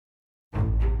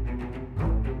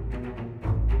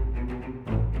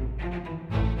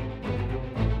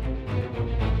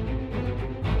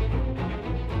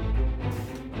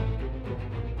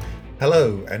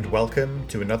Hello, and welcome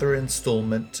to another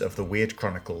installment of the Weird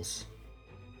Chronicles.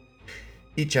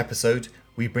 Each episode,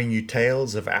 we bring you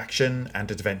tales of action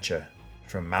and adventure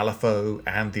from Malifaux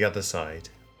and the other side.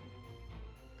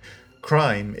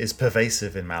 Crime is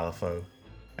pervasive in Malifaux,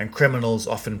 and criminals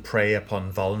often prey upon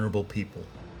vulnerable people.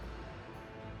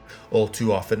 All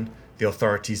too often, the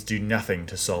authorities do nothing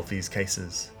to solve these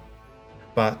cases.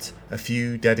 But a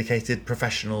few dedicated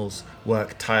professionals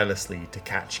work tirelessly to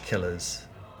catch killers.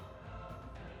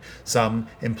 Some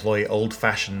employ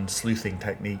old-fashioned sleuthing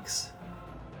techniques.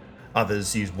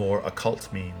 Others use more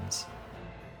occult means.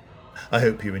 I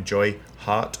hope you enjoy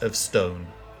Heart of Stone.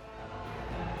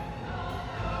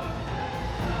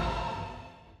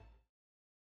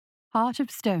 Heart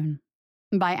of Stone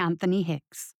by Anthony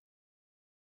Hicks.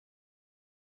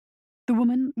 The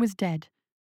woman was dead.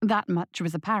 That much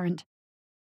was apparent.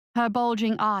 Her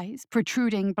bulging eyes,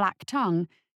 protruding black tongue,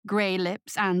 grey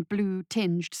lips and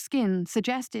blue-tinged skin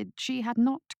suggested she had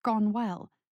not gone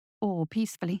well, or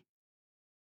peacefully.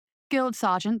 Guild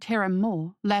Sergeant Hiram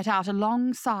Moore let out a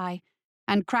long sigh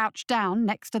and crouched down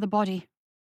next to the body.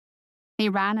 He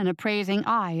ran an appraising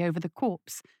eye over the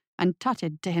corpse and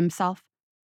tutted to himself.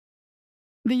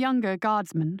 The younger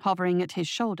guardsman, hovering at his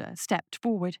shoulder, stepped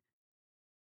forward.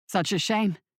 "Such a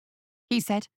shame," he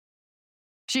said.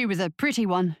 "She was a pretty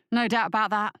one, no doubt about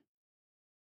that."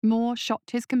 Moore shot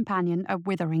his companion a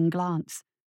withering glance.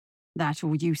 "That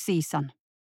all you see, son?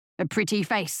 A pretty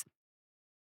face?"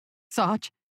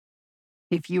 "Sarge,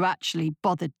 if you actually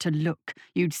bothered to look,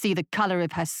 you'd see the colour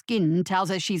of her skin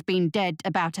tells us she's been dead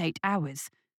about 8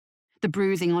 hours. The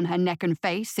bruising on her neck and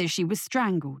face says she was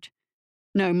strangled.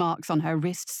 No marks on her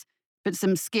wrists, but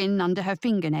some skin under her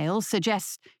fingernails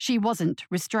suggests she wasn't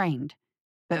restrained,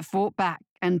 but fought back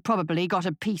and probably got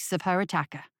a piece of her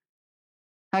attacker.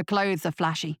 Her clothes are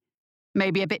flashy,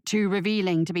 maybe a bit too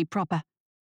revealing to be proper,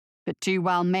 but too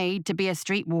well made to be a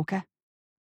streetwalker.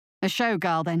 A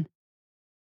showgirl, then.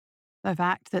 The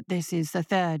fact that this is the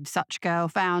third such girl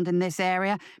found in this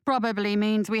area probably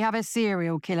means we have a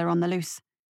serial killer on the loose.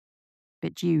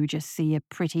 But you just see a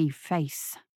pretty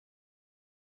face."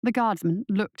 The guardsman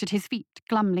looked at his feet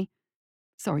glumly.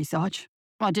 "Sorry, Sarge.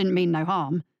 I didn't mean no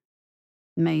harm.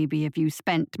 Maybe if you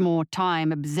spent more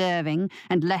time observing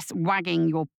and less wagging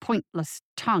your pointless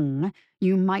tongue,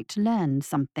 you might learn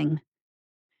something.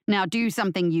 Now do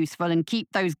something useful and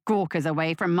keep those gawkers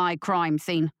away from my crime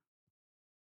scene."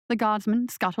 The guardsman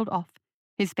scuttled off,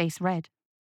 his face red.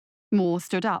 Moore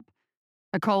stood up.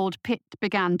 A cold pit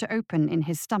began to open in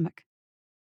his stomach.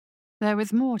 There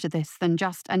was more to this than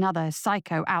just another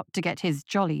psycho out to get his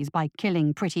jollies by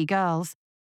killing pretty girls.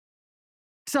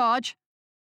 "Sarge!"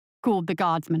 called the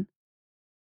guardsman.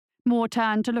 Moore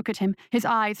turned to look at him, his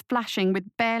eyes flashing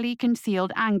with barely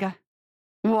concealed anger.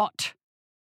 "What?"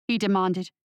 he demanded.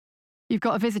 "You've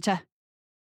got a visitor."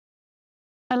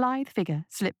 A lithe figure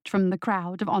slipped from the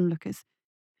crowd of onlookers.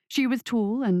 She was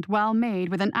tall and well-made,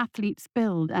 with an athlete's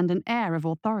build and an air of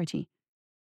authority.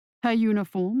 Her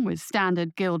uniform was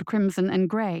standard guild crimson and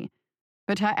grey,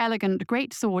 but her elegant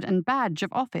greatsword and badge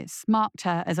of office marked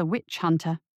her as a witch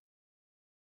hunter.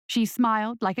 She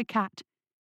smiled like a cat,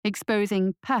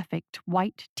 exposing perfect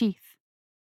white teeth.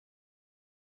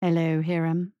 "Hello,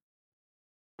 Hiram."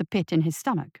 The pit in his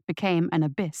stomach became an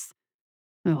abyss.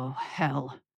 "Oh,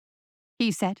 hell,"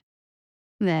 he said.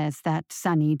 "There's that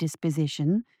sunny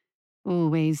disposition,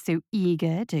 always so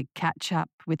eager to catch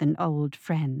up with an old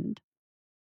friend."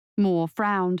 Moore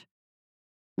frowned.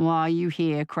 "Why are you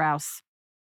here, Kraus?"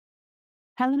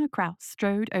 Helena Kraus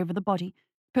strode over the body,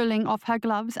 pulling off her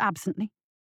gloves absently.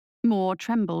 Moore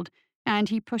trembled, and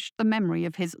he pushed the memory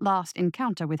of his last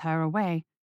encounter with her away.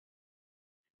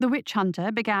 The witch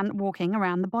hunter began walking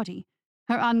around the body,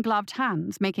 her ungloved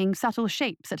hands making subtle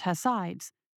shapes at her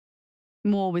sides.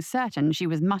 Moore was certain she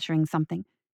was muttering something,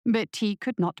 but he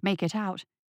could not make it out.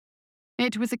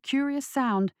 It was a curious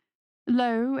sound,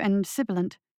 low and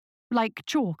sibilant, like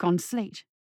chalk on slate.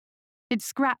 It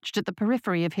scratched at the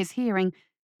periphery of his hearing,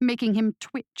 making him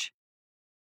twitch.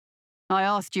 "I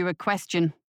asked you a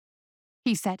question,"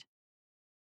 he said.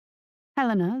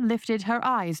 Helena lifted her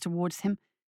eyes towards him,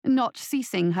 not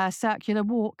ceasing her circular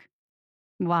walk.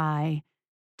 "Why,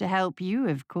 to help you,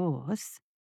 of course.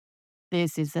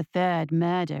 This is the third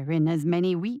murder in as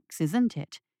many weeks, isn't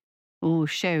it? All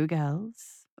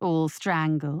showgirls, all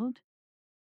strangled.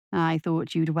 I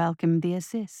thought you'd welcome the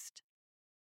assist."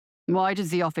 "Why does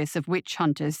the Office of Witch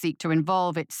Hunters seek to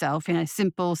involve itself in a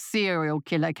simple serial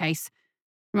killer case?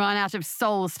 Run out of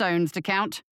soul stones to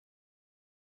count?"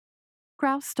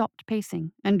 Kraus stopped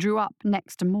pacing and drew up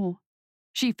next to Moore.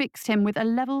 She fixed him with a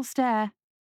level stare.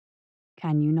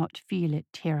 "Can you not feel it,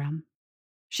 Hiram?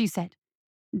 she said.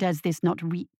 "Does this not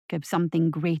reek of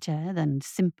something greater than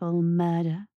simple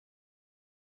murder?"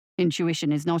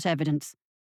 "Intuition is not evidence,"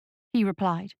 he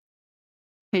replied.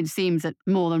 "It seems that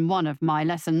more than one of my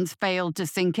lessons failed to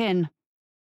sink in."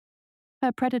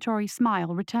 Her predatory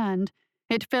smile returned.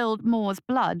 It filled Moore's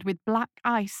blood with black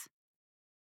ice.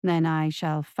 "Then I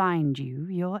shall find you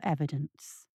your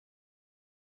evidence."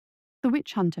 The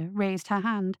witch hunter raised her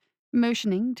hand,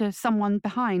 motioning to someone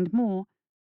behind Moore.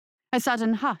 A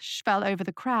sudden hush fell over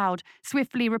the crowd,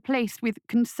 swiftly replaced with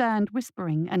concerned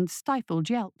whispering and stifled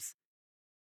yelps.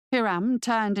 Hiram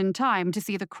turned in time to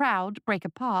see the crowd break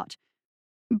apart.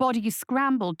 Bodies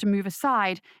scrambled to move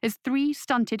aside as 3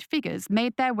 stunted figures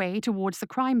made their way towards the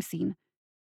crime scene.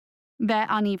 Their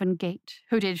uneven gait,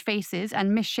 hooded faces,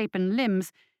 and misshapen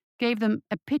limbs gave them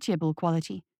a pitiable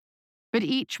quality, but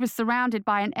each was surrounded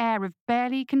by an air of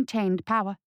barely contained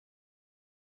power.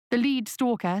 The lead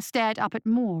stalker stared up at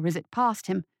Moore as it passed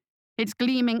him, its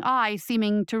gleaming eye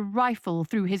seeming to rifle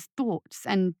through his thoughts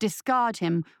and discard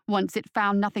him once it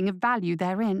found nothing of value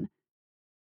therein.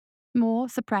 Moore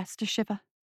suppressed a shiver.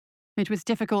 It was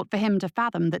difficult for him to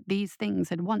fathom that these things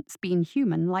had once been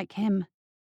human like him.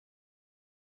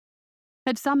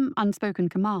 At some unspoken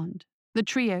command, the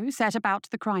trio set about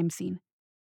the crime scene.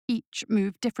 Each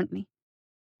moved differently.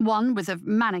 One was of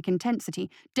manic intensity,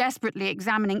 desperately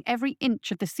examining every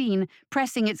inch of the scene,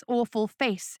 pressing its awful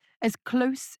face as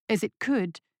close as it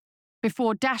could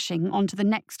before dashing onto the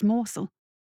next morsel.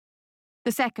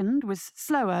 The second was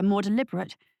slower, more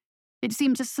deliberate. It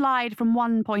seemed to slide from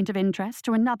one point of interest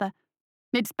to another,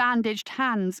 its bandaged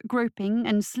hands groping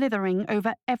and slithering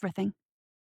over everything.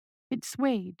 It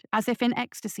swayed as if in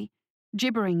ecstasy,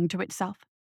 gibbering to itself.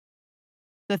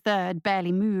 The third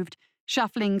barely moved,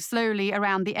 shuffling slowly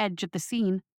around the edge of the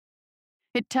scene.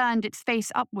 It turned its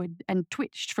face upward and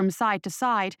twitched from side to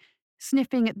side,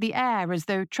 sniffing at the air as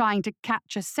though trying to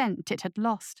catch a scent it had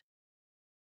lost.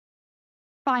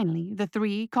 Finally, the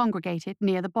 3 congregated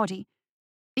near the body,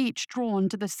 each drawn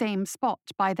to the same spot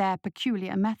by their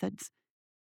peculiar methods.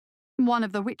 One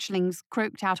of the witchlings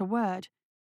croaked out a word.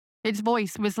 Its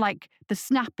voice was like the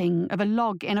snapping of a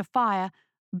log in a fire,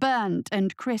 burnt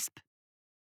and crisp.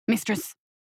 "Mistress,"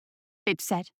 it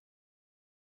said.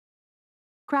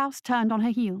 Kraus turned on her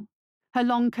heel, her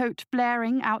long coat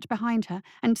flaring out behind her,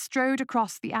 and strode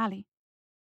across the alley.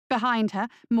 Behind her,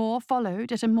 Moore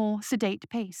followed at a more sedate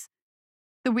pace.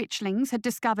 The witchlings had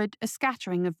discovered a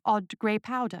scattering of odd grey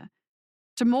powder.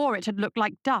 To Moore it had looked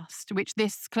like dust, which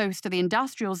this close to the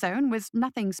industrial zone was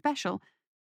nothing special,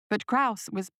 but Kraus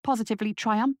was positively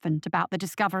triumphant about the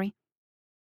discovery.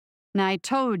 "I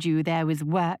told you there was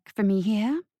work for me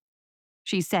here,"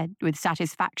 she said with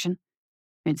satisfaction.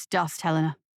 "It's dust,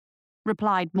 Helena,"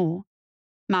 replied Moore.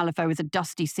 "Malifaux is a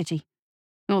dusty city,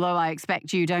 although I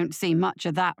expect you don't see much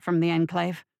of that from the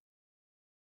Enclave."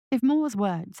 If Moore's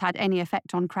words had any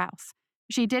effect on Kraus,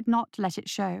 she did not let it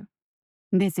show.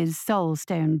 "This is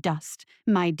soulstone dust,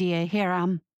 my dear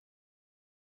Hiram."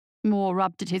 Moore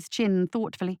rubbed at his chin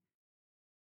thoughtfully.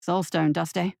 "Soulstone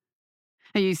dust, eh?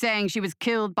 Are you saying she was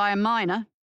killed by a miner?"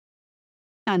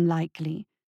 "Unlikely.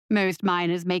 Most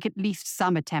miners make at least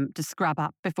some attempt to scrub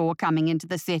up before coming into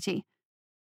the city."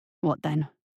 "What then?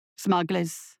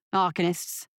 Smugglers?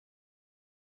 Arcanists?"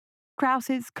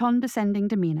 Kraus's condescending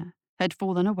demeanour had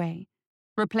fallen away,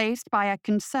 replaced by a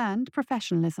concerned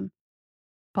professionalism.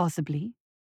 "Possibly,"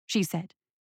 she said.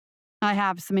 "I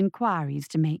have some inquiries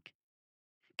to make.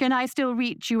 Can I still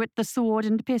reach you at the Sword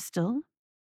and Pistol?"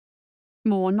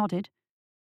 Moore nodded.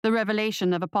 The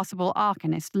revelation of a possible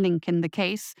Arcanist link in the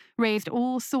case raised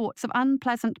all sorts of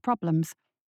unpleasant problems.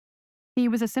 He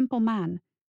was a simple man.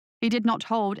 He did not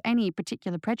hold any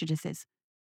particular prejudices.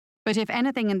 But if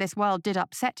anything in this world did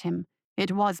upset him,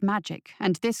 it was magic,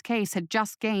 and this case had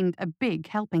just gained a big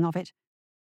helping of it.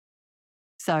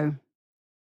 "So,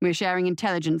 we're sharing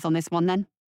intelligence on this one then?"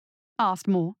 asked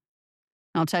Moore.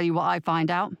 "I'll tell you what I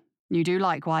find out. You do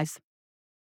likewise."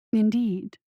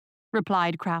 "Indeed,"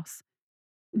 replied Kraus.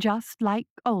 "Just like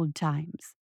old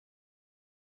times."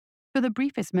 For the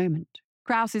briefest moment,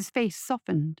 Kraus's face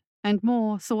softened, and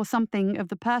Moore saw something of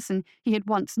the person he had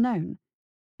once known,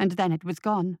 and then it was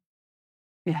gone.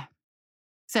 "Yeah,"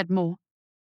 said Moore.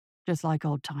 "Just like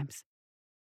old times."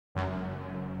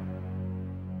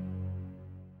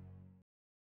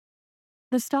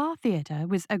 The Star Theatre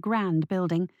was a grand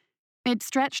building. It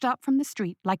stretched up from the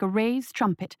street like a raised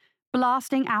trumpet,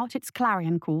 blasting out its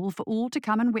clarion call for all to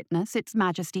come and witness its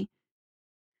majesty.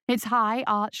 Its high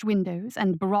arched windows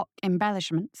and baroque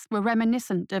embellishments were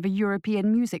reminiscent of a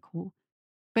European music hall,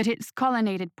 but its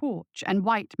colonnaded porch and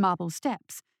white marble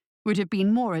steps would have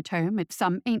been more at home at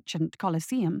some ancient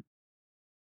Colosseum.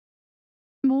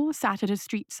 Moore sat at a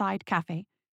street-side cafe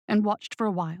and watched for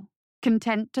a while,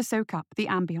 content to soak up the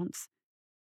ambience.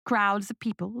 Crowds of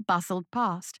people bustled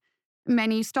past,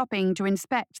 many stopping to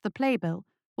inspect the playbill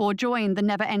or join the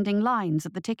never-ending lines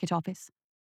at the ticket office.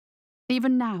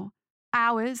 Even now,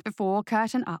 hours before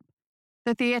curtain up,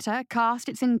 the theatre cast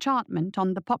its enchantment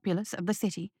on the populace of the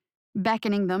city,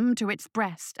 beckoning them to its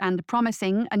breast and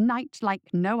promising a night like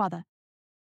no other.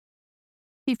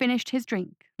 He finished his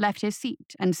drink, left his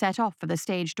seat, and set off for the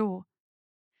stage door.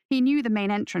 He knew the main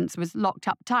entrance was locked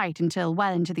up tight until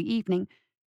well into the evening,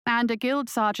 and a guild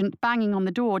sergeant banging on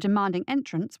the door demanding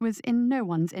entrance was in no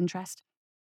one's interest.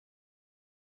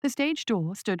 The stage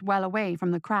door stood well away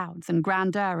from the crowds and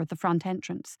grandeur of the front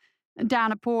entrance,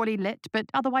 down a poorly lit but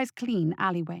otherwise clean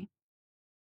alleyway.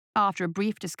 After a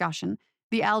brief discussion,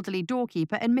 the elderly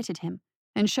doorkeeper admitted him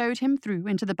and showed him through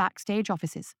into the backstage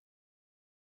offices.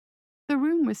 The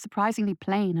room was surprisingly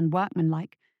plain and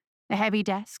workmanlike. A heavy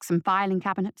desk, some filing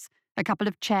cabinets, a couple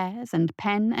of chairs, and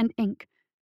pen and ink,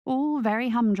 all very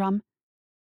humdrum.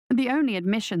 The only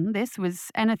admission this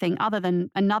was anything other than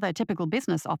another typical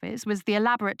business office was the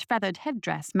elaborate feathered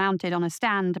headdress mounted on a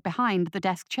stand behind the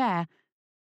desk chair.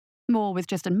 Moore was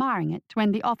just admiring it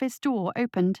when the office door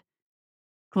opened.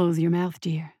 "Close your mouth,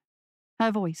 dear."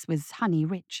 Her voice was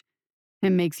honey-rich.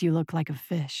 "It makes you look like a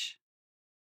fish."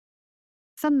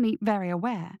 Suddenly very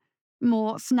aware,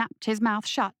 Moore snapped his mouth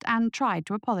shut and tried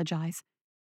to apologize.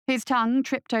 His tongue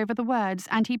tripped over the words,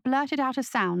 and he blurted out a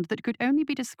sound that could only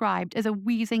be described as a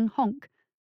wheezing honk.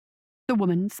 The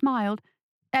woman smiled,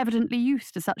 evidently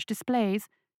used to such displays,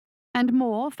 and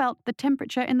Moore felt the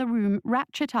temperature in the room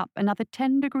ratchet up another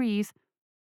 10 degrees.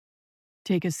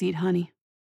 "Take a seat, honey,"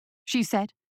 she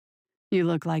said. "You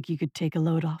look like you could take a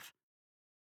load off."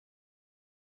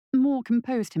 Moore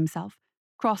composed himself,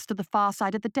 crossed to the far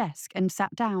side of the desk, and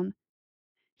sat down.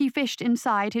 He fished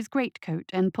inside his greatcoat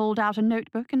and pulled out a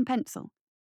notebook and pencil.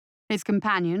 His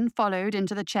companion followed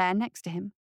into the chair next to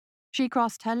him. She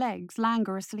crossed her legs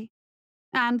languorously,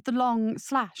 and the long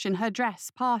slash in her dress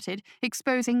parted,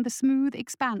 exposing the smooth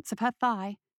expanse of her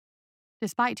thigh.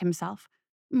 Despite himself,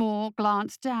 Moore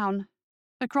glanced down.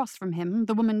 Across from him,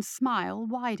 the woman's smile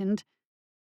widened.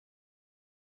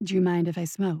 "Do you mind if I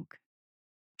smoke?"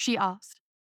 she asked.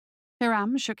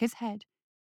 Hiram shook his head.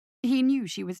 He knew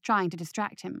she was trying to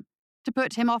distract him, to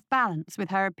put him off balance with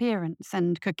her appearance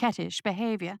and coquettish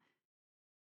behavior.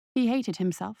 He hated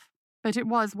himself, but it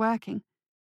was working.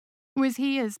 Was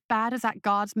he as bad as that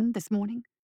guardsman this morning?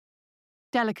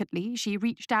 Delicately, she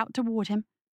reached out toward him.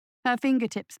 Her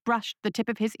fingertips brushed the tip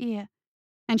of his ear,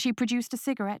 and she produced a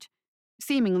cigarette,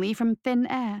 seemingly from thin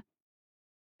air.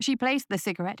 She placed the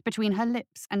cigarette between her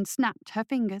lips and snapped her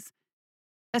fingers.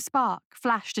 A spark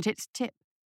flashed at its tip,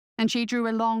 and she drew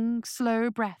a long, slow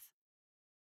breath.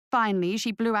 Finally,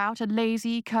 she blew out a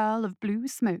lazy curl of blue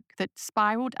smoke that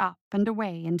spiraled up and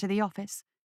away into the office.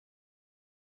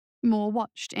 Moore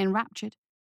watched, enraptured.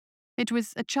 It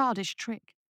was a childish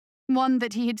trick, one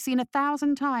that he had seen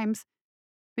 1,000 times,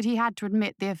 but he had to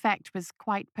admit the effect was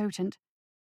quite potent.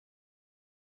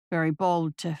 "Very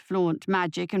bold to flaunt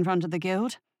magic in front of the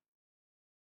guild."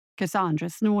 Cassandra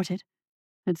snorted.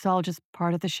 "It's all just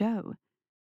part of the show."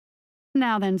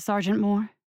 "Now then, Sergeant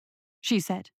Moore," she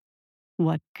said,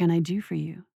 "what can I do for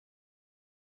you?"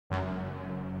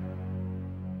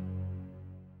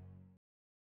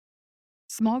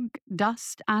 Smog,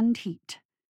 dust, and heat.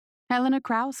 Helena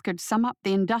Krause could sum up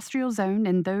the industrial zone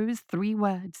in those 3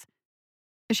 words.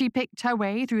 She picked her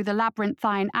way through the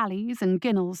labyrinthine alleys and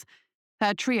ginnels,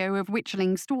 her trio of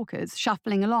witchling stalkers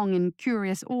shuffling along in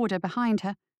curious order behind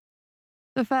her.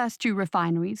 The first 2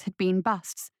 refineries had been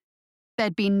busts.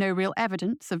 There'd been no real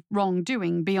evidence of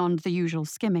wrongdoing beyond the usual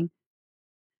skimming.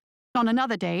 On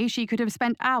another day, she could have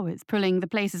spent hours pulling the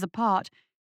places apart,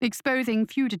 exposing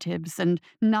fugitives and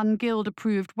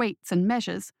non-guild-approved weights and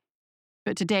measures.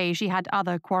 But today she had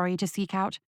other quarry to seek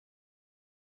out.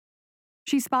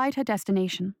 She spied her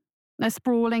destination, a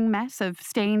sprawling mess of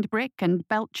stained brick and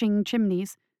belching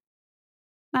chimneys.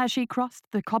 As she crossed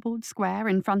the cobbled square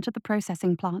in front of the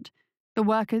processing plant, the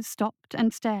workers stopped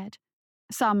and stared,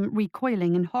 some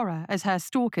recoiling in horror as her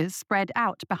stalkers spread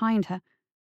out behind her.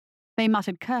 They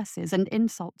muttered curses and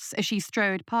insults as she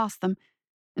strode past them,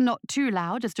 not too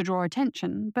loud as to draw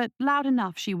attention, but loud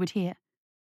enough she would hear.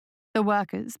 The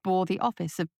workers bore the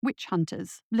office of witch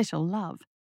hunters little love.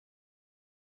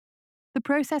 The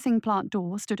processing plant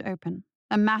door stood open,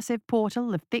 a massive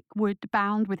portal of thick wood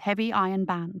bound with heavy iron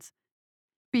bands.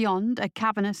 Beyond, a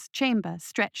cavernous chamber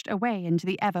stretched away into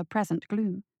the ever-present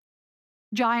gloom.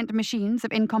 Giant machines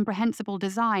of incomprehensible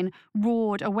design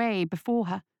roared away before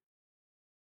her.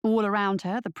 All around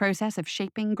her, the process of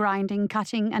shaping, grinding,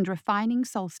 cutting, and refining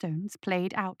soulstones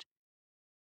played out.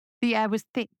 The air was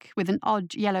thick with an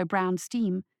odd yellow-brown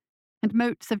steam, and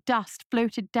motes of dust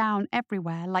floated down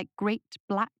everywhere like great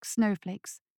black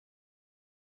snowflakes.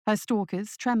 Her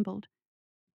stalkers trembled.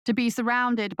 To be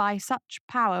surrounded by such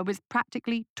power was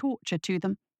practically torture to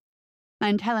them,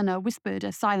 and Helena whispered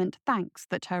a silent thanks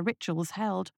that her rituals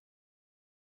held.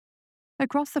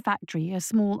 Across the factory, a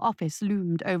small office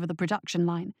loomed over the production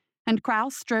line, and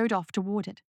Kraus strode off toward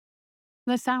it.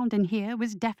 The sound in here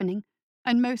was deafening,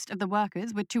 and most of the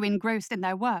workers were too engrossed in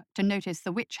their work to notice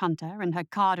the witch hunter and her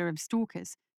cadre of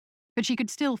stalkers, but she could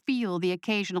still feel the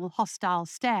occasional hostile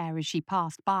stare as she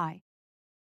passed by.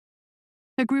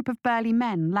 A group of burly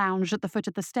men lounged at the foot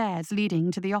of the stairs leading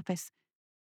to the office.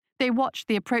 They watched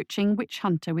the approaching witch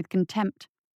hunter with contempt.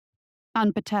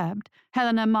 Unperturbed,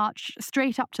 Helena marched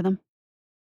straight up to them.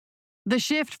 "The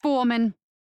shift foreman!"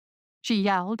 she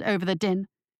yelled over the din.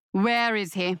 "Where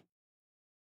is he?"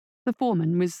 The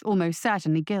foreman was almost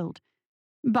certainly Guild,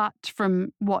 but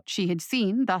from what she had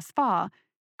seen thus far,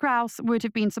 Kraus would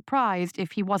have been surprised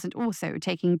if he wasn't also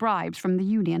taking bribes from the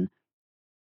union.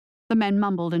 The men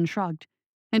mumbled and shrugged,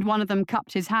 and one of them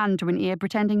cupped his hand to an ear,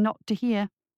 pretending not to hear.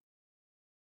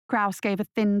 Kraus gave a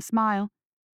thin smile.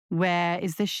 "Where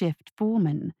is the shift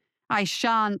foreman? I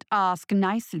shan't ask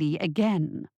nicely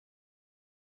again."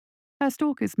 Her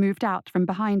stalkers moved out from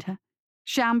behind her,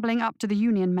 shambling up to the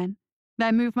union men,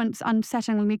 their movements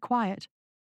unsettlingly quiet.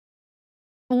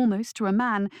 Almost to a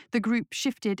man, the group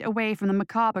shifted away from the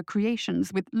macabre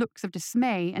creations with looks of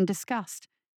dismay and disgust.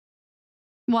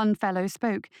 One fellow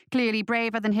spoke, clearly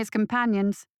braver than his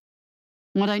companions.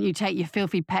 "Why don't you take your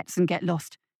filthy pets and get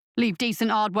lost? Leave decent,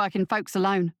 hard-working folks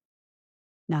alone."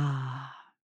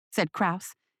 "Ah," said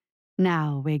Kraus.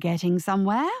 "Now we're getting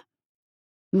somewhere."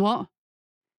 "What?"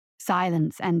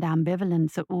 "Silence and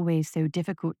ambivalence are always so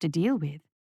difficult to deal with.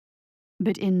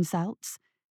 But insults,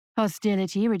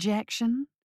 hostility, rejection,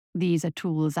 these are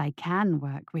tools I can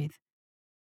work with."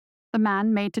 The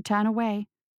man made to turn away.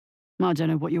 "I don't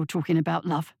know what you're talking about,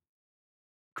 love."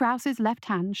 Kraus's left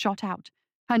hand shot out,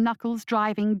 her knuckles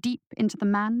driving deep into the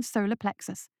man's solar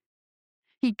plexus.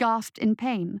 He gasped in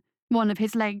pain, one of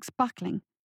his legs buckling.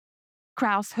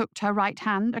 Kraus hooked her right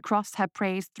hand across her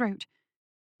prey's throat,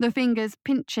 the fingers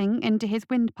pinching into his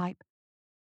windpipe.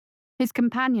 His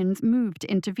companions moved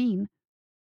to intervene.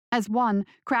 As one,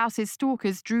 Kraus's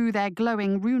stalkers drew their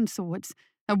glowing rune swords,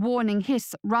 a warning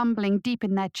hiss rumbling deep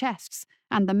in their chests,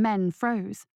 and the men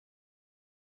froze.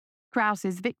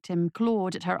 Kraus's victim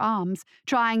clawed at her arms,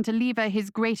 trying to lever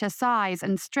his greater size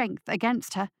and strength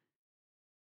against her.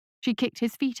 She kicked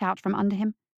his feet out from under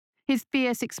him, his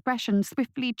fierce expression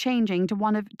swiftly changing to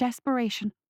one of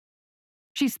desperation.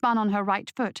 She spun on her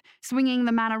right foot, swinging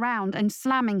the man around and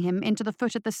slamming him into the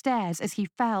foot of the stairs as he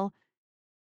fell.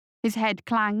 His head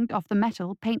clanged off the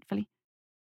metal painfully.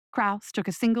 Kraus took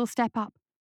a single step up,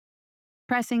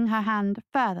 pressing her hand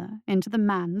further into the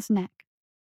man's neck.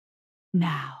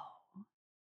 "Now,"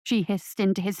 she hissed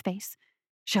into his face,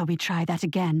 "shall we try that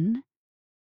again?"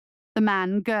 The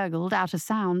man gurgled out a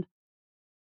sound.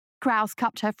 Kraus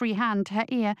cupped her free hand to her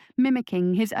ear,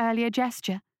 mimicking his earlier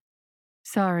gesture.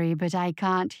 "Sorry, but I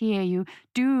can't hear you.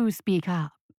 Do speak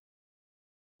up."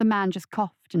 The man just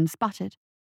coughed and sputtered.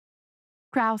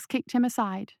 Kraus kicked him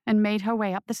aside and made her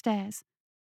way up the stairs.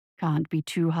 "Can't be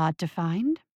too hard to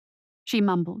find," she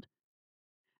mumbled.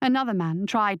 Another man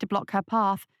tried to block her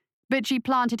path, but she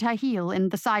planted her heel in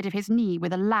the side of his knee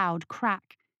with a loud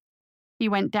crack. He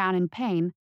went down in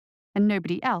pain, and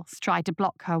nobody else tried to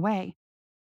block her way.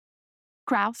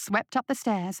 Kraus swept up the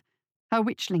stairs, her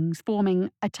witchlings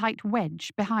forming a tight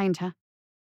wedge behind her.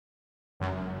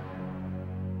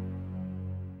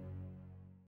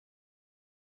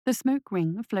 The smoke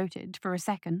ring floated for a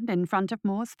second in front of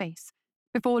Moore's face,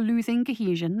 before losing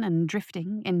cohesion and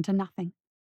drifting into nothing.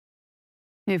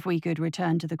 "If we could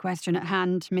return to the question at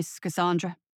hand, Miss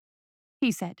Cassandra,"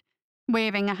 he said,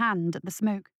 waving a hand at the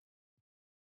smoke.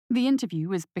 The interview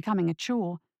was becoming a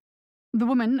chore. The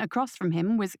woman across from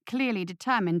him was clearly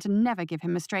determined to never give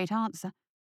him a straight answer.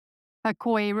 Her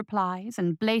coy replies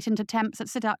and blatant attempts at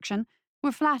seduction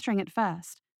were flattering at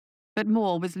first, but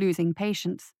Moore was losing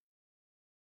patience.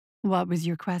 "What was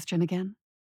your question again?"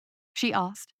 she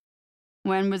asked.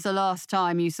 "When was the last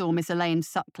time you saw Miss Elaine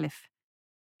Sutcliffe?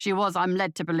 She was, I'm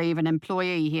led to believe, an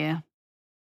employee here."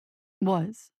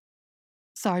 "Was?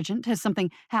 Sergeant, has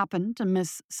something happened to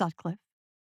Miss Sutcliffe?"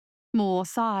 Moore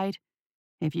sighed.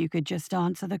 "If you could just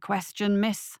answer the question,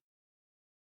 miss."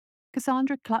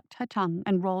 Cassandra clucked her tongue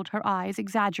and rolled her eyes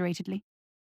exaggeratedly.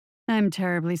 "I'm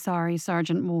terribly sorry,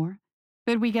 Sergeant Moore,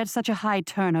 But we get such a high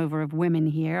turnover of women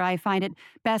here, I find it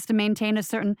best to maintain a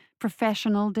certain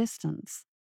professional distance.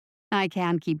 I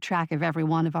can keep track of every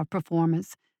one of our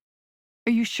performers.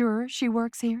 Are you sure she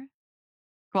works here?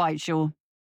 Quite sure,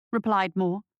 replied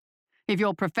Moore. If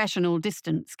your professional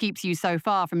distance keeps you so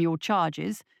far from your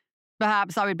charges,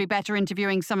 perhaps I would be better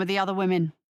interviewing some of the other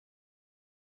women.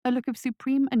 A look of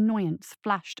supreme annoyance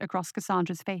flashed across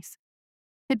Cassandra's face.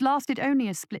 It lasted only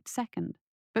a split second,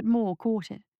 but Moore caught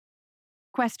it.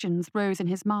 Questions rose in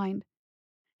his mind.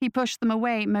 He pushed them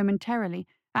away momentarily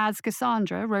as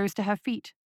Cassandra rose to her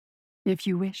feet. If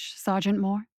you wish, Sergeant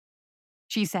Moore,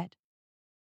 she said.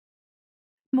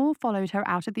 Moore followed her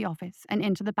out of the office and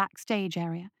into the backstage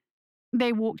area.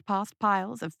 They walked past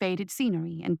piles of faded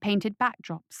scenery and painted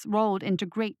backdrops rolled into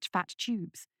great fat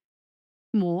tubes.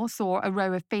 Moore saw a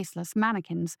row of faceless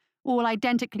mannequins, all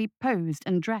identically posed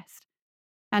and dressed,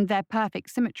 and their perfect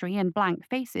symmetry and blank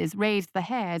faces raised the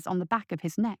hairs on the back of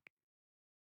his neck.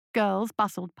 Girls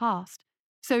bustled past,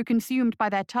 so consumed by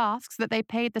their tasks that they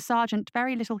paid the sergeant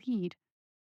very little heed.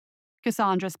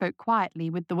 Cassandra spoke quietly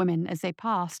with the women as they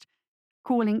passed,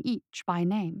 calling each by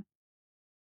name.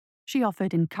 She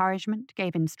offered encouragement,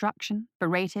 gave instruction,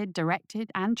 berated,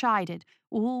 directed, and chided,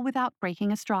 all without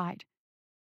breaking a stride.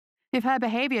 If her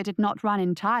behavior did not run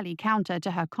entirely counter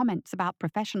to her comments about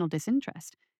professional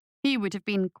disinterest, he would have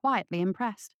been quietly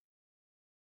impressed.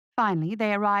 Finally,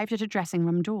 they arrived at a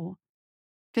dressing-room door.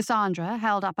 Cassandra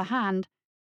held up a hand.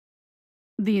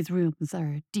 These rooms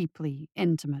are deeply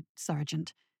intimate,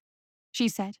 Sergeant, she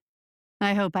said.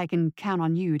 I hope I can count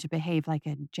on you to behave like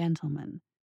a gentleman.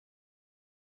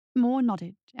 Moore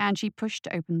nodded, and she pushed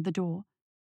open the door.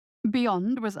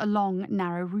 Beyond was a long,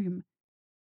 narrow room.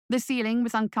 The ceiling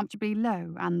was uncomfortably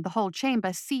low, and the whole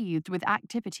chamber seethed with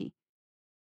activity.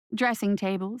 Dressing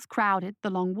tables crowded the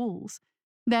long walls,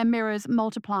 their mirrors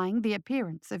multiplying the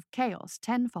appearance of chaos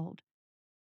tenfold.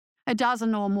 A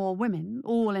dozen or more women,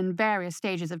 all in various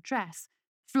stages of dress,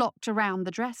 flocked around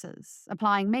the dressers,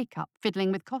 applying makeup,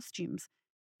 fiddling with costumes,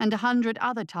 and 100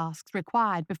 other tasks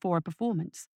required before a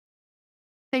performance.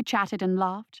 They chatted and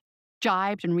laughed,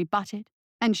 jibed and rebutted,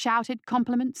 and shouted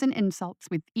compliments and insults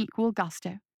with equal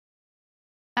gusto.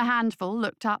 A handful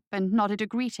looked up and nodded a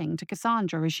greeting to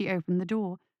Cassandra as she opened the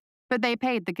door, but they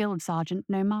paid the guild sergeant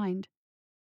no mind.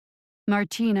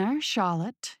 Martina,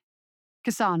 Charlotte,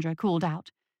 Cassandra called out.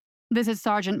 This is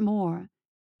Sergeant Moore.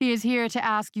 He is here to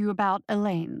ask you about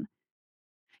Elaine.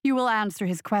 You will answer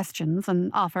his questions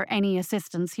and offer any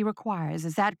assistance he requires.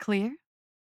 Is that clear?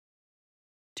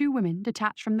 Two women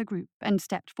detached from the group and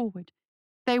stepped forward.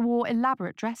 They wore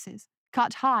elaborate dresses,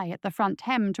 cut high at the front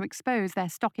hem to expose their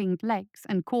stockinged legs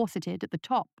and corseted at the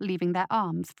top, leaving their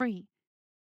arms free.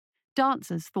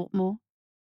 Dancers, thought Moore.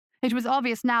 It was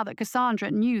obvious now that Cassandra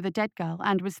knew the dead girl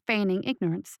and was feigning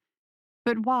ignorance.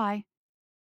 But why?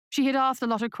 She had asked a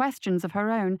lot of questions of her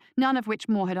own, none of which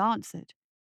Moore had answered.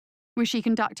 Was she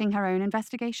conducting her own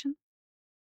investigation?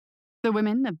 The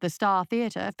women of the Star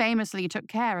Theatre famously took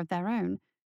care of their own.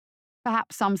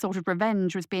 Perhaps some sort of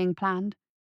revenge was being planned.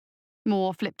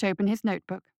 Moore flipped open his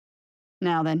notebook.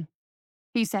 Now then,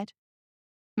 he said.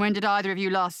 When did either of you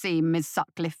last see Miss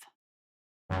Sutcliffe?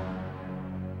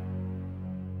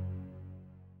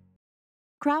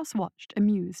 Kraus watched,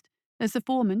 amused, as the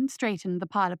foreman straightened the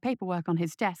pile of paperwork on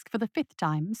his desk for the 5th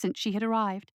time since she had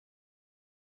arrived.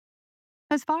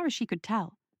 As far as she could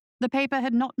tell, the paper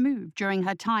had not moved during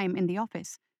her time in the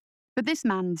office, but this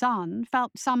man Zahn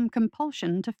felt some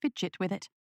compulsion to fidget with it.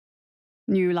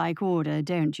 You like order,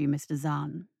 don't you, Mr.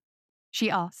 Zahn?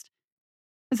 She asked.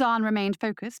 Zahn remained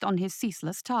focused on his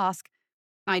ceaseless task.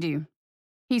 I do,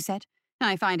 he said.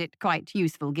 I find it quite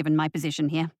useful given my position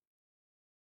here.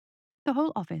 The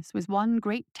whole office was one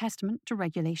great testament to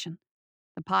regulation.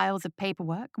 The piles of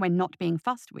paperwork, when not being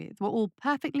fussed with, were all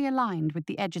perfectly aligned with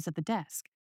the edges of the desk.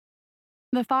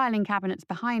 The filing cabinets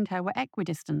behind her were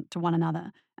equidistant to one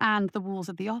another and the walls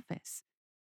of the office.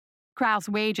 Kraus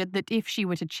wagered that if she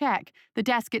were to check, the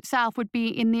desk itself would be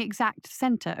in the exact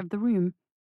center of the room.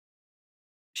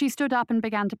 She stood up and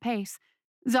began to pace.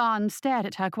 Zahn stared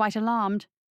at her, quite alarmed.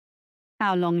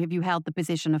 How long have you held the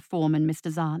position of foreman,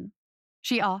 Mr. Zahn?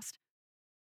 She asked.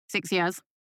 6 years,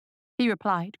 he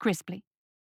replied crisply.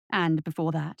 And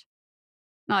before that?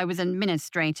 I was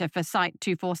administrator for Site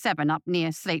 247 up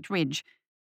near Slate Ridge.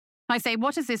 I say,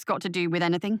 what has this got to do with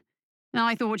anything?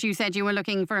 I thought you said you were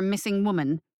looking for a missing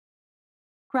woman.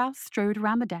 Kraus strode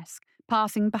around the desk,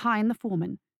 passing behind the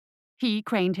foreman. He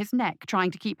craned his neck,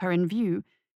 trying to keep her in view.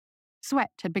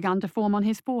 Sweat had begun to form on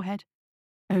his forehead.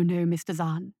 Oh no, Mr.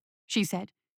 Zahn, she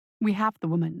said. We have the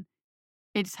woman.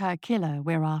 It's her killer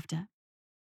we're after.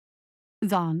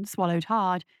 Zahn swallowed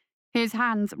hard. his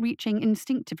hands reaching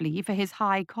instinctively for his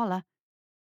high collar.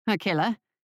 A killer?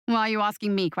 Why are you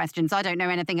asking me questions? I don't know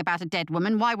anything about a dead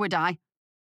woman. Why would I?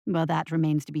 Well, that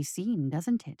remains to be seen,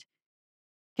 doesn't it?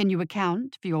 Can you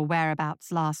account for your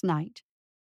whereabouts last night?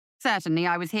 Certainly,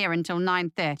 I was here until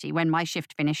 9:30 when my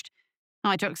shift finished.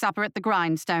 I took supper at the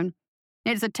Grindstone.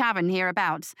 It's a tavern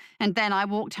hereabouts, and then I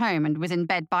walked home and was in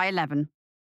bed by 11.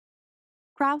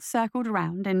 Kraus circled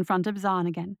around in front of Zahn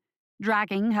again,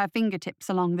 dragging her fingertips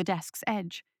along the desk's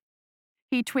edge.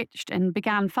 He twitched and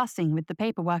began fussing with the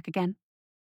paperwork again.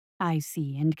 I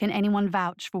see, and can anyone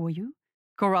vouch for you?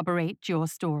 Corroborate your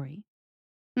story?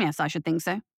 Yes, I should think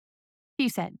so, he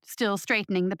said, still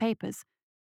straightening the papers.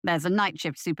 There's a night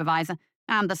shift supervisor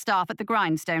and the staff at the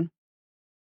Grindstone.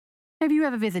 Have you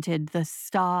ever visited the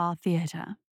Star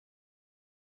Theatre?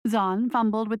 Zahn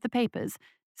fumbled with the papers,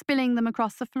 spilling them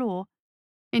across the floor.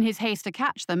 In his haste to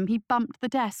catch them, he bumped the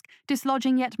desk,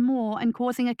 dislodging yet more and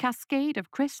causing a cascade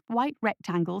of crisp white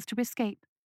rectangles to escape.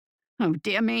 Oh,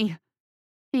 dear me,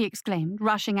 he exclaimed,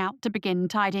 rushing out to begin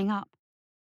tidying up.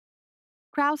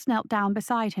 Kraus knelt down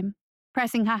beside him,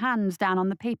 pressing her hands down on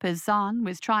the papers Zahn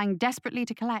was trying desperately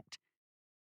to collect.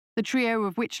 The trio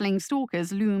of witchling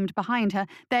stalkers loomed behind her,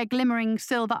 their glimmering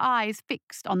silver eyes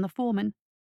fixed on the foreman.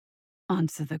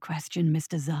 Answer the question,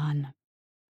 Mr. Zahn,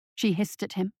 she hissed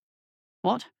at him.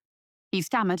 What? He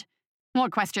stammered.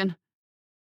 What question?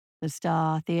 The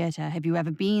Star Theatre. Have you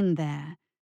ever been there?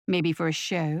 Maybe for a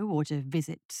show or to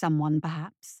visit someone,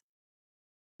 perhaps?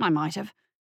 I might have.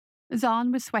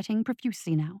 Zahn was sweating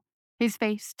profusely now, his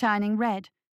face turning red.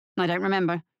 I don't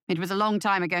remember. It was a long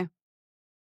time ago.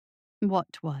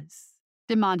 What was?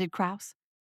 Demanded Kraus.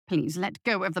 Please let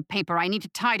go of the paper. I need to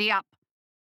tidy up.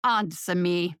 Answer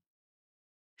me.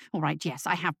 All right, yes,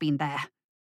 I have been there.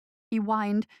 He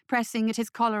whined, pressing at his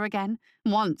collar again.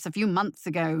 Once, a few months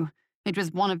ago. It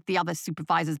was one of the other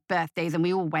supervisors' birthdays and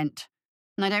we all went.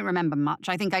 And I don't remember much.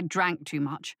 I think I drank too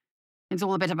much. It's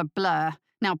all a bit of a blur.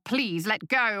 Now please, let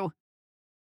go.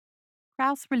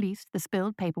 Kraus released the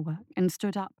spilled paperwork and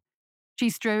stood up. She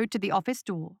strode to the office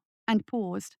door and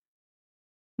paused.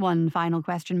 One final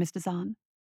question, Mr. Zahn.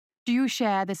 Do you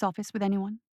share this office with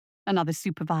anyone? Another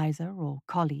supervisor or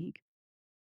colleague?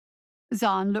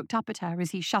 Zahn looked up at her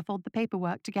as he shuffled the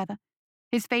paperwork together,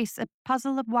 his face a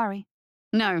puzzle of worry.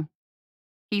 No,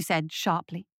 he said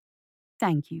sharply.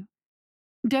 Thank you.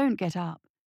 Don't get up.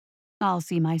 I'll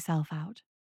see myself out.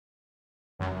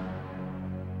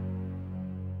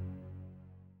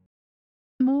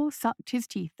 Moore sucked his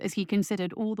teeth as he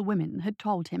considered all the women had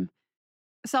told him.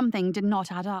 Something did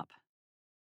not add up.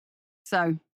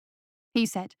 So, he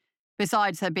said,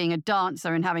 besides her being a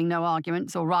dancer and having no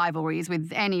arguments or rivalries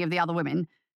with any of the other women,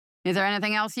 is there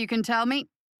anything else you can tell me?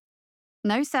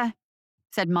 No, sir,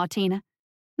 said Martina.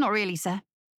 Not really, sir.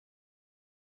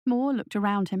 Moore looked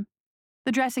around him.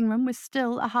 The dressing room was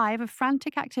still a hive of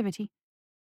frantic activity.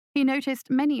 He noticed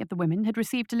many of the women had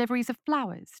received deliveries of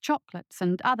flowers, chocolates,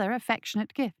 and other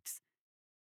affectionate gifts.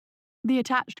 The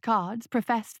attached cards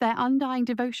professed their undying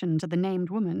devotion to the named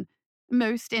woman,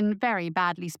 most in very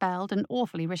badly spelled and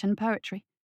awfully written poetry.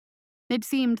 It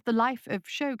seemed the life of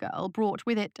showgirl brought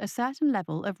with it a certain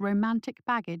level of romantic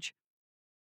baggage.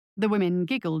 The women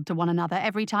giggled to one another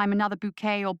every time another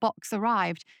bouquet or box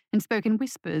arrived and spoke in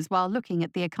whispers while looking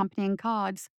at the accompanying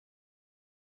cards.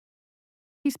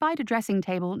 He spied a dressing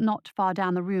table not far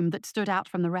down the room that stood out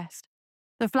from the rest.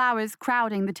 The flowers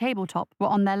crowding the tabletop were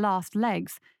on their last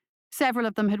legs. Several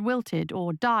of them had wilted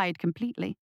or died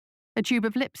completely. A tube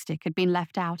of lipstick had been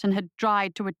left out and had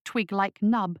dried to a twig-like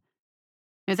nub.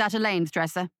 Is that Elaine's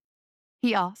dresser?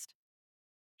 He asked.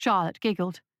 Charlotte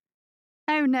giggled.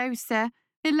 Oh, no, sir.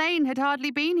 Elaine had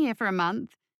hardly been here for a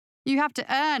month. You have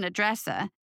to earn a dresser.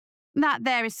 That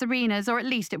there is Serena's, or at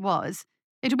least it was.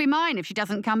 It'll be mine if she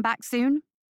doesn't come back soon.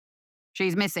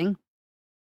 She's missing.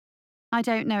 I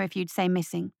don't know if you'd say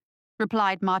missing,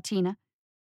 replied Martina.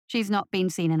 She's not been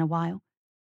seen in a while.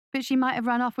 But she might have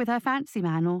run off with her fancy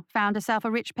man or found herself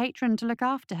a rich patron to look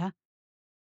after her.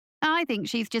 I think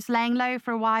she's just laying low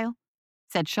for a while,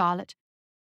 said Charlotte.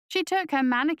 She took her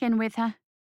mannequin with her.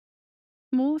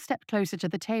 Moore stepped closer to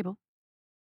the table.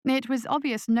 It was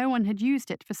obvious no one had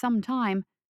used it for some time.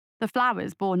 The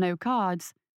flowers bore no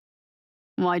cards.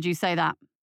 Why'd you say that?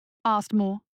 Asked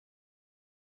Moore.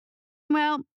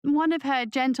 Well, one of her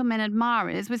gentlemen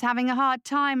admirers was having a hard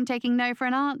time taking no for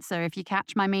an answer, if you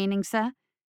catch my meaning, sir.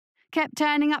 Kept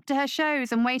turning up to her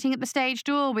shows and waiting at the stage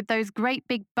door with those great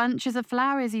big bunches of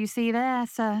flowers you see there,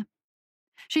 sir.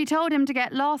 She told him to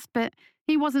get lost, but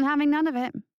he wasn't having none of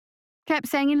it. Kept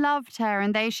saying he loved her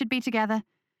and they should be together.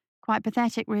 Quite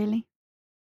pathetic, really.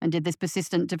 And did this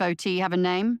persistent devotee have a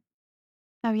name?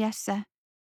 Oh, yes, sir,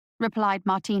 replied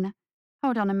Martina.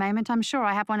 Hold on a moment, I'm sure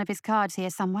I have one of his cards here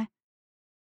somewhere.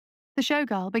 The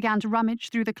showgirl began to rummage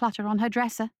through the clutter on her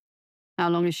dresser. How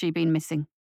long has she been missing?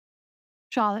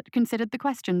 Charlotte considered the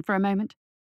question for a moment.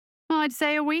 I'd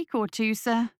say a week or two,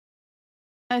 sir.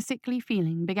 A sickly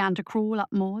feeling began to crawl up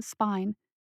Moore's spine.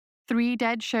 3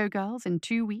 dead showgirls in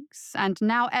 2 weeks, and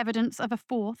now evidence of a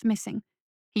 4th missing,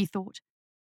 he thought.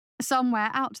 Somewhere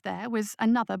out there was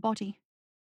another body.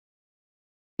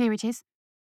 Here it is,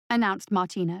 announced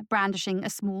Martina, brandishing a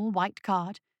small white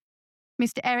card.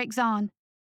 Mr. Eric Zahn.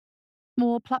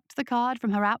 Moore plucked the card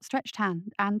from her outstretched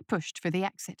hand and pushed for the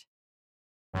exit.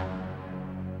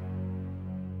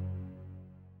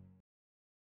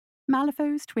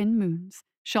 Malifaux's twin moons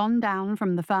shone down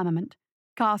from the firmament,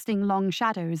 casting long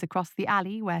shadows across the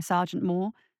alley where Sergeant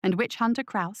Moore and witch hunter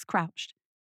Kraus crouched.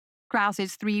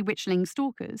 Kraus's 3 witchling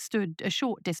stalkers stood a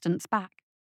short distance back.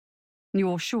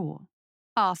 You're sure?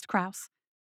 Asked Kraus.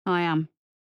 I am,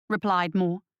 replied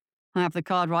Moore. I have the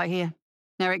card right here.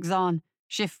 Eric Zahn,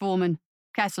 shift foreman,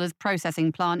 Kessler's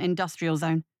processing plant industrial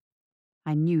zone.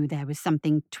 I knew there was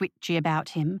something twitchy about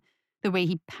him, the way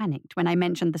he panicked when I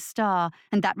mentioned the star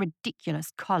and that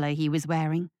ridiculous collar he was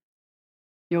wearing.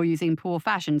 You're using poor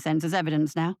fashion sense as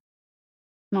evidence now.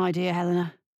 My dear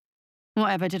Helena,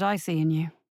 whatever did I see in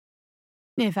you?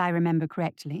 If I remember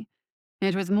correctly,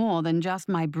 it was more than just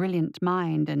my brilliant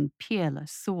mind and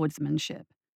peerless swordsmanship.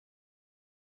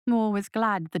 Moore was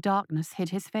glad the darkness hid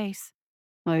his face.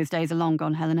 Those days are long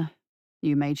gone, Helena.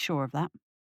 You made sure of that.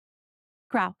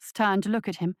 Kraus turned to look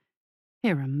at him.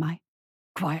 Here am I.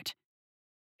 Quiet,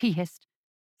 he hissed.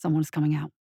 Someone's coming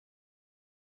out.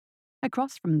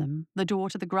 Across from them, the door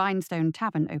to the Grindstone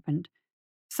Tavern opened.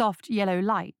 Soft yellow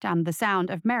light and the sound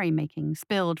of merrymaking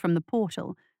spilled from the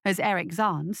portal as Eric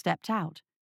Zahn stepped out.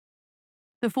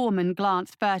 The foreman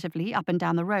glanced furtively up and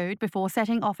down the road before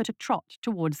setting off at a trot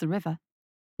towards the river.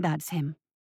 That's him,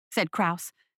 said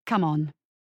Kraus. Come on.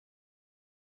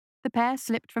 The pair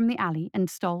slipped from the alley and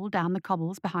stole down the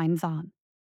cobbles behind Zahn.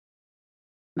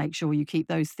 Make sure you keep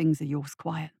those things of yours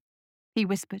quiet, he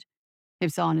whispered.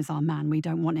 If Zahn is our man, we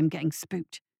don't want him getting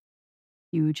spooked.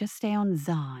 You just stay on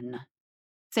Zahn,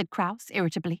 said Kraus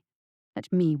irritably.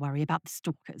 Let me worry about the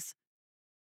stalkers.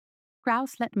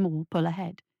 Kraus let Moore pull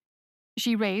ahead.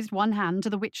 She raised one hand to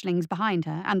the witchlings behind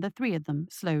her, and the 3 of them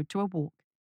slowed to a walk.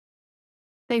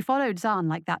 They followed Zahn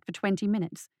like that for 20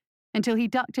 minutes, until he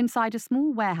ducked inside a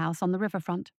small warehouse on the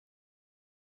riverfront.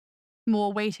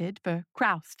 Moore waited for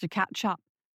Kraus to catch up,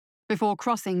 before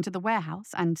crossing to the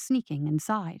warehouse and sneaking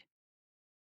inside.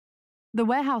 The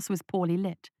warehouse was poorly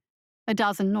lit. A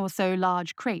dozen or so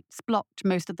large crates blocked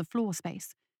most of the floor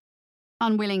space.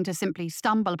 Unwilling to simply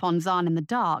stumble upon Zahn in the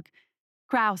dark,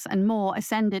 Kraus and Moore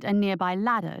ascended a nearby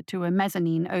ladder to a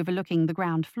mezzanine overlooking the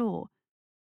ground floor.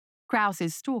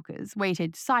 Kraus's stalkers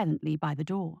waited silently by the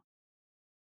door.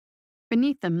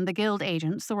 Beneath them, the guild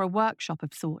agents saw a workshop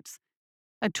of sorts.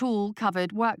 A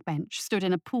tool-covered workbench stood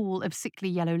in a pool of sickly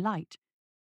yellow light.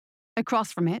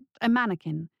 Across from it, a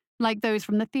mannequin, like those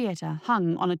from the theatre,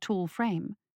 hung on a tall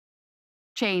frame.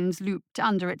 Chains looped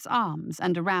under its arms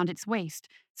and around its waist,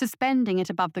 suspending it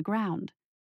above the ground.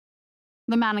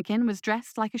 The mannequin was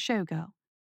dressed like a showgirl.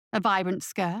 A vibrant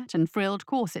skirt and frilled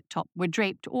corset top were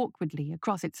draped awkwardly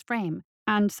across its frame,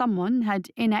 and someone had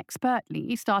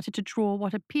inexpertly started to draw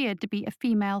what appeared to be a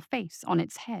female face on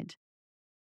its head.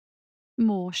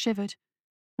 Moore shivered.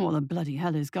 What the bloody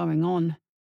hell is going on?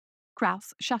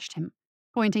 Kraus shushed him,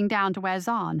 pointing down to where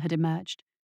Zahn had emerged.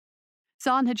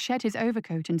 Zahn had shed his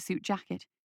overcoat and suit jacket.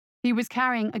 He was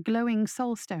carrying a glowing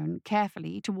soulstone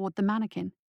carefully toward the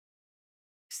mannequin.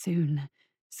 Soon,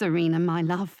 Serena, my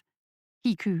love,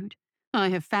 he cooed. I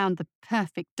have found the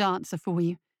perfect dancer for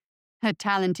you. Her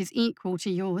talent is equal to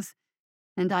yours,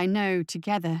 and I know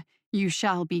together you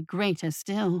shall be greater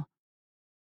still.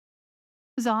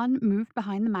 Zahn moved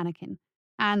behind the mannequin,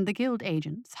 and the guild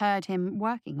agents heard him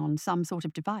working on some sort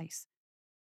of device.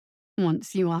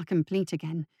 Once you are complete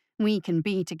again, we can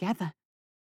be together.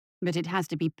 But it has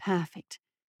to be perfect.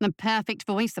 The perfect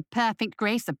voice, the perfect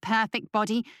grace, the perfect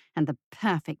body, and the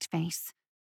perfect face.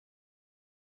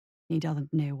 He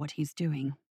doesn't know what he's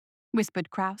doing, whispered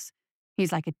Kraus.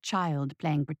 He's like a child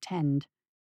playing pretend.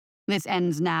 This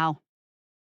ends now.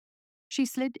 She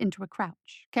slid into a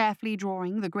crouch, carefully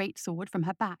drawing the great sword from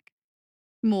her back.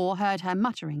 Moore heard her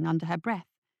muttering under her breath,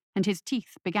 and his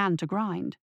teeth began to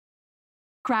grind.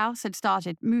 Kraus had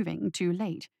started moving too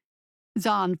late.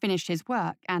 Zahn finished his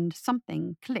work, and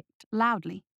something clicked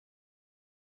loudly.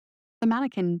 The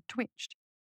mannequin twitched.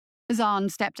 Zahn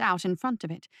stepped out in front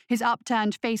of it, his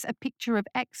upturned face a picture of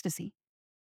ecstasy.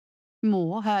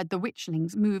 Moore heard the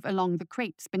witchlings move along the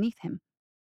crates beneath him.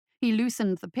 He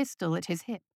loosened the pistol at his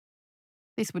hip.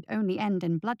 This would only end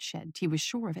in bloodshed, he was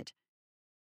sure of it.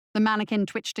 The mannequin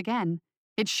twitched again.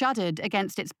 It shuddered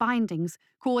against its bindings,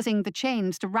 causing the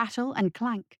chains to rattle and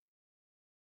clank.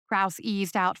 Kraus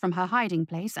eased out from her hiding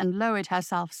place and lowered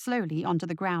herself slowly onto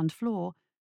the ground floor.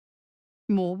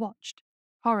 Moore watched,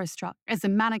 horror-struck, as the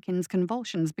mannequin's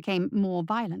convulsions became more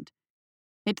violent.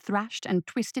 It thrashed and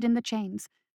twisted in the chains,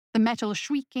 the metal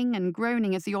shrieking and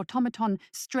groaning as the automaton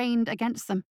strained against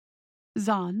them.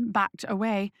 Zahn backed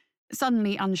away,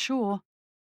 suddenly unsure.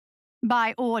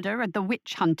 "By order of the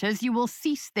witch hunters, you will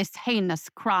cease this heinous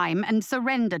crime and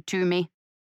surrender to me,"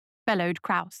 bellowed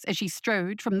Kraus as she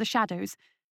strode from the shadows.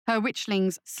 Her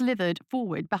witchlings slithered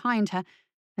forward behind her,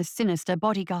 a sinister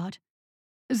bodyguard.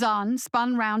 Zahn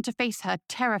spun round to face her,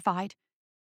 terrified.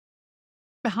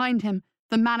 Behind him,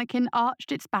 the mannequin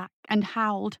arched its back and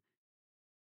howled.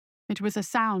 It was a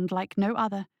sound like no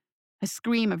other, a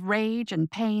scream of rage and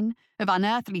pain, of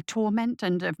unearthly torment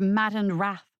and of maddened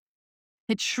wrath.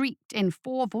 It shrieked in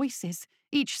 4 voices,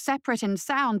 each separate in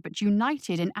sound but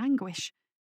united in anguish.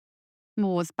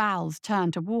 Moore's bowels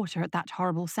turned to water at that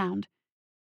horrible sound.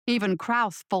 Even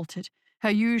Kraus faltered, her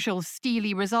usual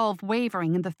steely resolve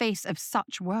wavering in the face of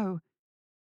such woe.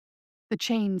 The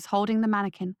chains holding the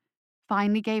mannequin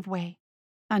finally gave way,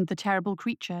 and the terrible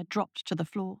creature dropped to the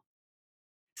floor.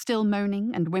 Still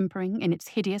moaning and whimpering in its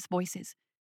hideous voices,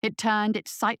 it turned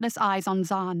its sightless eyes on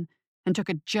Zahn and took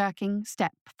a jerking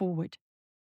step forward.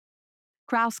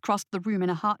 Kraus crossed the room in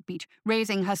a heartbeat,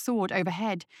 raising her sword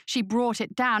overhead. She brought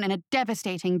it down in a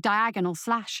devastating diagonal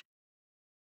slash.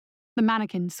 The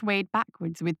mannequin swayed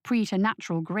backwards with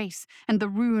preternatural grace, and the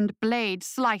ruined blade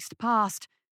sliced past.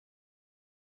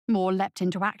 Moore leapt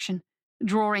into action,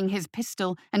 drawing his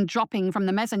pistol and dropping from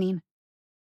the mezzanine.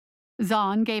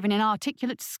 Zahn gave an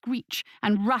inarticulate screech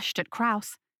and rushed at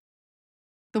Kraus.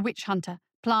 The witch hunter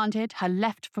planted her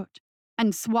left foot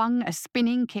and swung a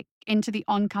spinning kick into the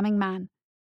oncoming man.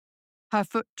 Her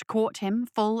foot caught him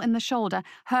full in the shoulder,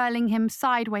 hurling him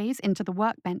sideways into the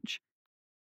workbench.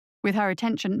 With her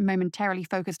attention momentarily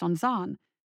focused on Zahn,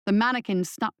 the mannequin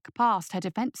snuck past her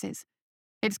defenses.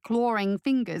 Its clawing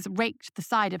fingers raked the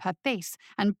side of her face,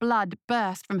 and blood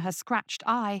burst from her scratched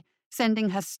eye, sending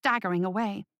her staggering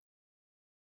away.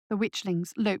 The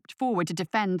witchlings loped forward to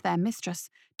defend their mistress,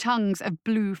 tongues of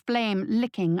blue flame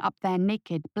licking up their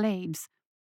naked blades.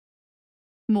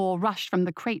 Moore rushed from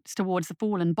the crates towards the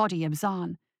fallen body of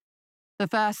Zahn. The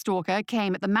first stalker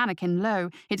came at the mannequin low,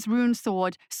 its rune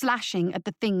sword slashing at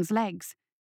the thing's legs.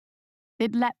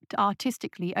 It leapt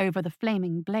artistically over the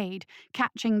flaming blade,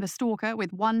 catching the stalker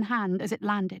with one hand as it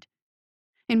landed.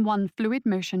 In one fluid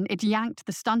motion, it yanked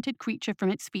the stunted creature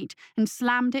from its feet and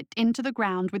slammed it into the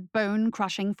ground with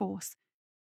bone-crushing force.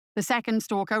 The second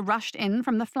stalker rushed in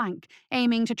from the flank,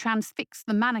 aiming to transfix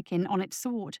the mannequin on its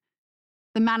sword.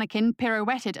 The mannequin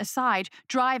pirouetted aside,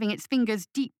 driving its fingers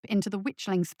deep into the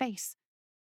witchling's face.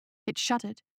 It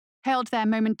shuddered, held there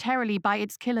momentarily by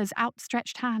its killer's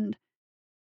outstretched hand.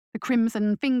 The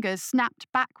crimson fingers snapped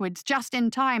backwards just in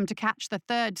time to catch the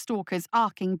third stalker's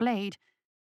arcing blade.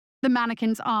 The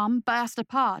mannequin's arm burst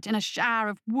apart in a shower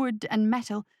of wood and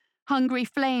metal, hungry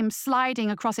flames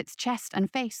sliding across its chest and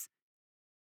face.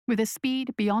 With a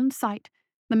speed beyond sight,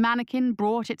 the mannequin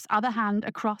brought its other hand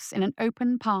across in an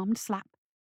open-palmed slap.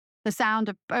 The sound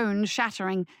of bones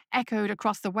shattering echoed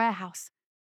across the warehouse,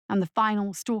 and the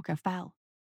final stalker fell.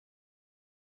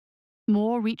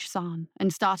 Moore reached Zahn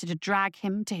and started to drag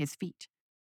him to his feet.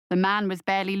 The man was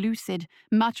barely lucid,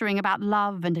 muttering about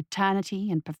love and eternity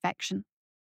and perfection.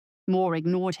 Moore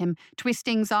ignored him,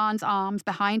 twisting Zahn's arms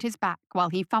behind his back while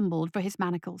he fumbled for his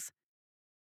manacles.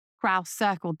 Kraus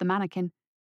circled the mannequin,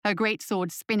 her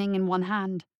greatsword spinning in one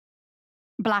hand.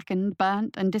 Blackened,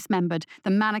 burnt, and dismembered, the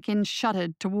mannequin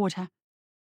shuddered toward her.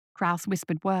 Kraus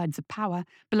whispered words of power,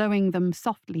 blowing them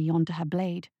softly onto her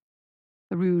blade.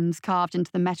 The runes carved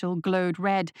into the metal glowed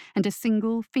red, and a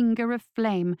single finger of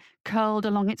flame curled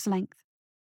along its length.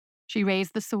 She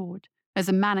raised the sword as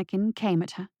a mannequin came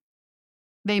at her.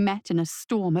 They met in a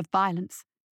storm of violence.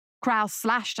 Kraus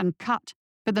slashed and cut,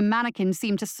 but the mannequin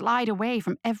seemed to slide away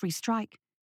from every strike.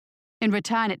 In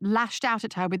return, it lashed out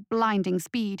at her with blinding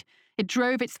speed. It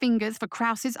drove its fingers for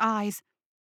Kraus's eyes.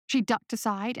 She ducked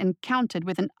aside and countered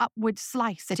with an upward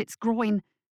slice at its groin.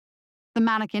 The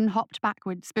mannequin hopped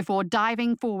backwards before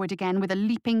diving forward again with a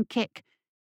leaping kick.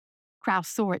 Kraus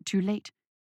saw it too late,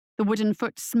 the wooden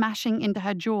foot smashing into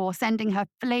her jaw, sending her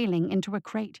flailing into a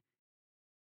crate.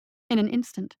 In an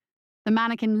instant, the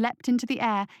mannequin leapt into the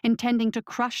air, intending to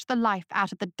crush the life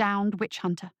out of the downed witch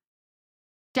hunter.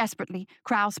 Desperately,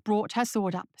 Kraus brought her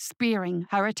sword up, spearing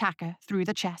her attacker through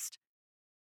the chest.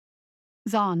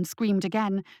 Zahn screamed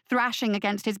again, thrashing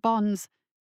against his bonds.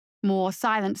 Moore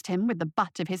silenced him with the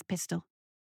butt of his pistol.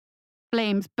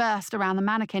 Flames burst around the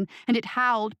mannequin, and it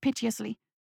howled piteously.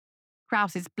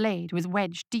 Kraus's blade was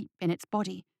wedged deep in its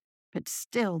body, but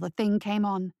still the thing came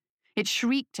on. It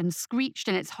shrieked and screeched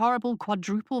in its horrible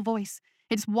quadruple voice,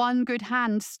 its one good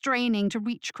hand straining to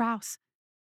reach Kraus.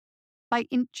 By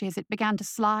inches it began to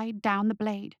slide down the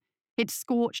blade, its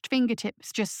scorched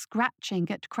fingertips just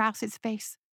scratching at Kraus's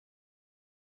face.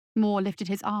 Moore lifted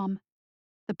his arm.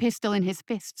 The pistol in his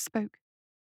fist spoke.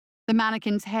 The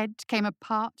mannequin's head came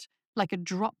apart like a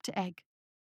dropped egg.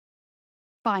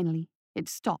 Finally, it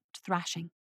stopped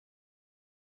thrashing.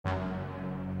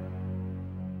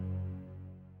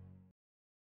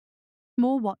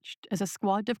 Moore watched as a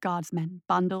squad of guardsmen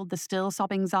bundled the still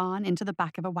sobbing Zahn into the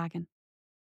back of a wagon.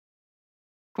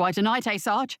 "Quite a night,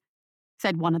 Sarge?"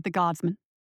 said one of the guardsmen.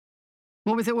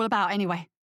 "What was it all about, anyway?"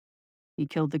 "He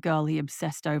killed the girl he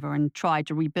obsessed over and tried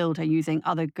to rebuild her using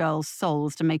other girls'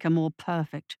 souls to make her more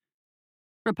perfect,"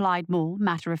 replied Moore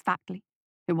matter-of-factly.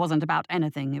 "It wasn't about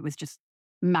anything, it was just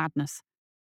madness."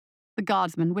 The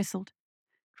guardsman whistled.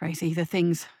 "Crazy the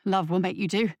things love will make you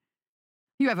do.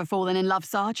 You ever fallen in love,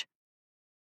 Sarge?"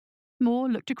 Moore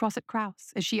looked across at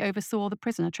Kraus as she oversaw the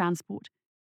prisoner transport.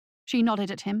 She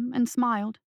nodded at him and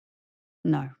smiled.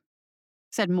 "No,"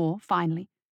 said Moore finally,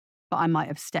 "but I might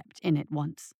have stepped in it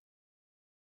once."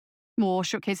 Moore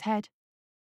shook his head.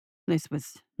 "This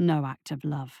was no act of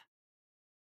love."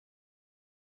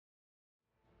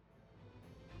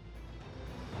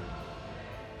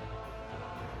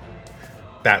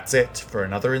 That's it for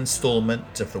another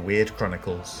installment of the Weird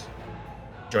Chronicles.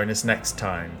 Join us next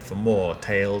time for more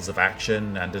tales of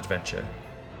action and adventure.